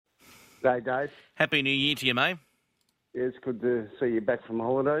G'day, Dave. Happy New Year to you, mate. Yeah, it's good to see you back from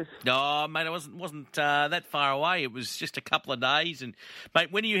holidays. Oh, mate, I wasn't that far away. It was just a couple of days. And,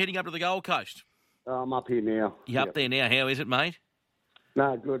 mate, when are you heading up to the Gold Coast? I'm up here now. You're up there now. How is it, mate?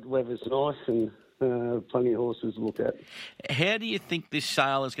 No, good. Weather's nice and plenty of horses to look at. How do you think this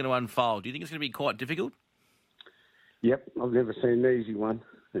sale is going to unfold? Do you think it's going to be quite difficult? Yep, I've never seen an easy one.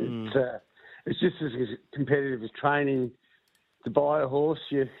 It's just as competitive as training. To buy a horse,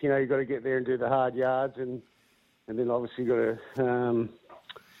 you've got to get there and do the hard yards, and then obviously got to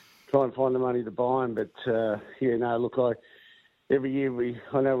try and find the money to buy them. But every year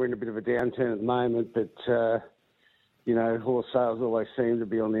I know we're in a bit of a downturn at the moment, but horse sales always seem to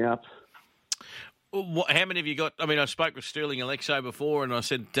be on the up. How many have you got? I mean, I spoke with Sterling Alexo before, and I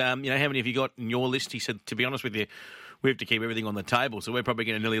said, how many have you got in your list? He said, to be honest with you, we have to keep everything on the table, so we're probably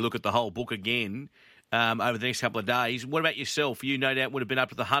going to nearly look at the whole book again over the next couple of days. What about yourself? You no doubt would have been up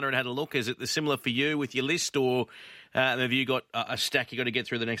to the hunter and had a look. Is it similar for you with your list, or have you got a stack you've got to get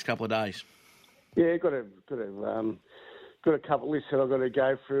through the next couple of days? Yeah, got a couple of lists that I've got to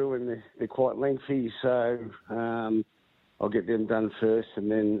go through, and they're quite lengthy, so I'll get them done first,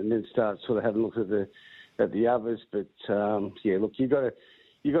 and then start sort of having a look at the others. But look, you got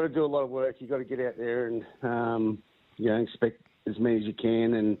to do a lot of work. You got to get out there and expect as many as you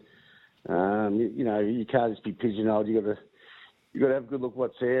can, and you can't just be pigeonholed. You got to have a good look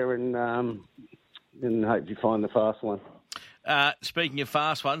what's there, and hope you find the fast one. Speaking of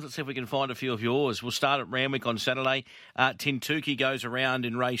fast ones, let's see if we can find a few of yours. We'll start at Randwick on Saturday. Tintuki goes around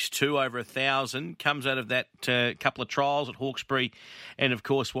in race 2 over 1,000. Comes out of that couple of trials at Hawkesbury and, of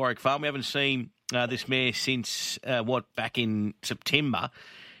course, Warwick Farm. We haven't seen this mare since, back in September.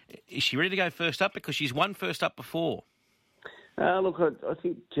 Is she ready to go first up? Because she's won first up before. Look, I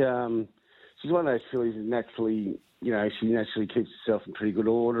think she's one of those fillies that naturally, she naturally keeps herself in pretty good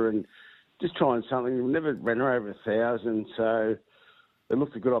order and just trying something. We've never ran her over 1,000, so it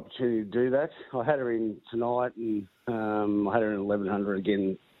looked a good opportunity to do that. I had her in tonight, and I had her in 1,100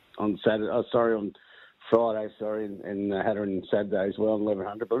 again on Saturday. On Friday, and I had her in Saturday as well,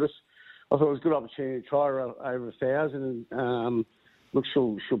 1,100. But I thought it was a good opportunity to try her over 1,000. Look,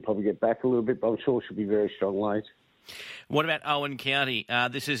 she'll probably get back a little bit, but I'm sure she'll be very strong late. What about Owen County?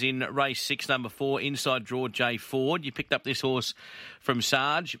 This is in race 6, number 4, inside draw J Ford. You picked up this horse from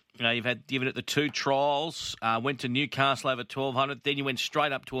Sarge. You've had given it the 2 trials, went to Newcastle over 1,200, then you went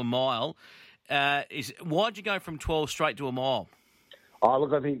straight up to a mile. Why'd you go from 12 straight to a mile? Oh,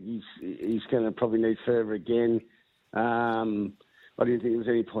 look, I think he's going to probably need further again. I didn't think there was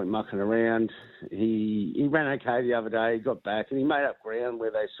any point mucking around. He ran okay the other day. He got back and he made up ground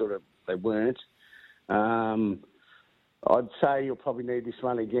where they weren't. I'd say you'll probably need this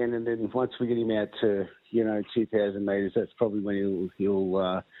one again, and then once we get him out to 2,000 metres, that's probably when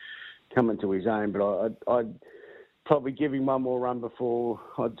he'll come into his own. But I'd probably give him one more run before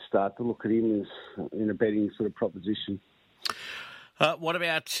I'd start to look at him as in a betting sort of proposition. What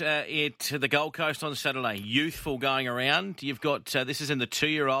about the Gold Coast on Saturday? Youthful going around. You've got, this is in the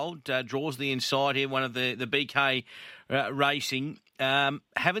 2-year-old, draws the inside here, one of the BK racing.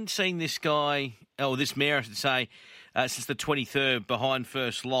 Haven't seen this guy, or this mare, I should say, since the 23rd behind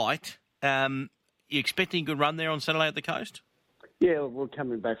First Light. You expecting a good run there on Saturday at the Coast? Yeah, we're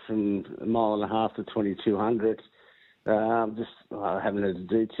coming back from 1.5 miles to 2,200. I haven't had to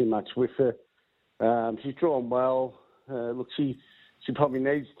do too much with her. She's drawn well. Look, she probably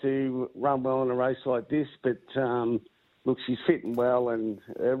needs to run well in a race like this, but look, she's fitting well, and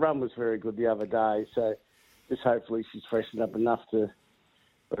her run was very good the other day, so just hopefully she's freshened up enough to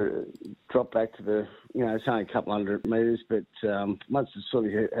drop back to the, it's only a couple hundred metres, but once it's sort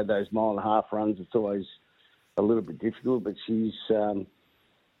of had those 1.5 mile runs, it's always a little bit difficult, but she's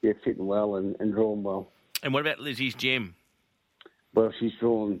fitting well and drawn well. And what about Lizzie's Gem? Well, she's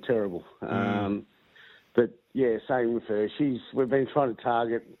drawn terrible. But, yeah, same with her. We've been trying to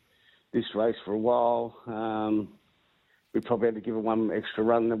target this race for a while. We probably had to give her one extra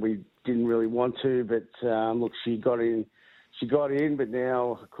run that we didn't really want to. But, look, she got in. But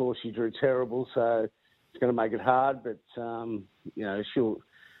now, of course, she drew terrible, so it's going to make it hard. But, it's a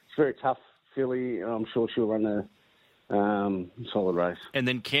very tough filly, and I'm sure she'll run a solid race. And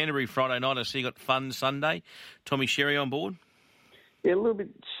then Canterbury Friday night, I see you got Fun Sunday. Tommy Sherry on board? Yeah, a little bit.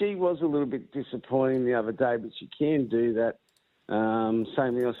 She was a little bit disappointing the other day, but she can do that. Same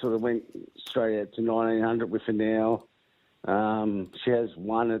thing. I sort of went straight out to 1,900 with her now. She has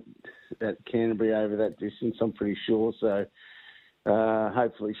won at Canterbury over that distance, I'm pretty sure. So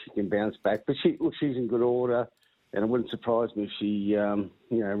hopefully she can bounce back. But she's in good order, and it wouldn't surprise me if she ran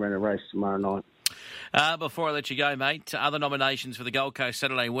a race tomorrow night. Before I let you go, mate, other nominations for the Gold Coast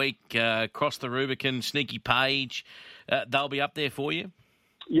Saturday week, Cross the Rubicon, Sneaky Page, they'll be up there for you?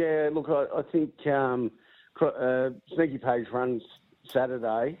 Yeah, look, I think Sneaky Page runs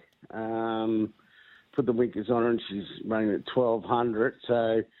Saturday. Put the winkers on her and she's running at 1,200.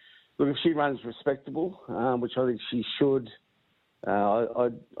 So, look, if she runs respectable, which I think she should, I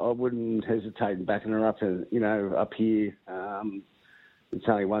wouldn't hesitate in backing her up, up here. It's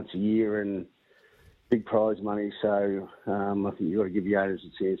only once a year and big prize money, so I think you've got to give your owners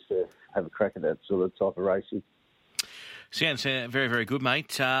a chance to have a crack at that sort of type of racing. Sounds very, very good,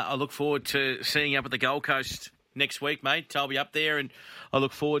 mate. I look forward to seeing you up at the Gold Coast next week, mate. I'll be up there, and I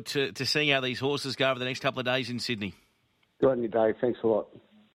look forward to seeing how these horses go over the next couple of days in Sydney. Good on you, Dave. Thanks a lot.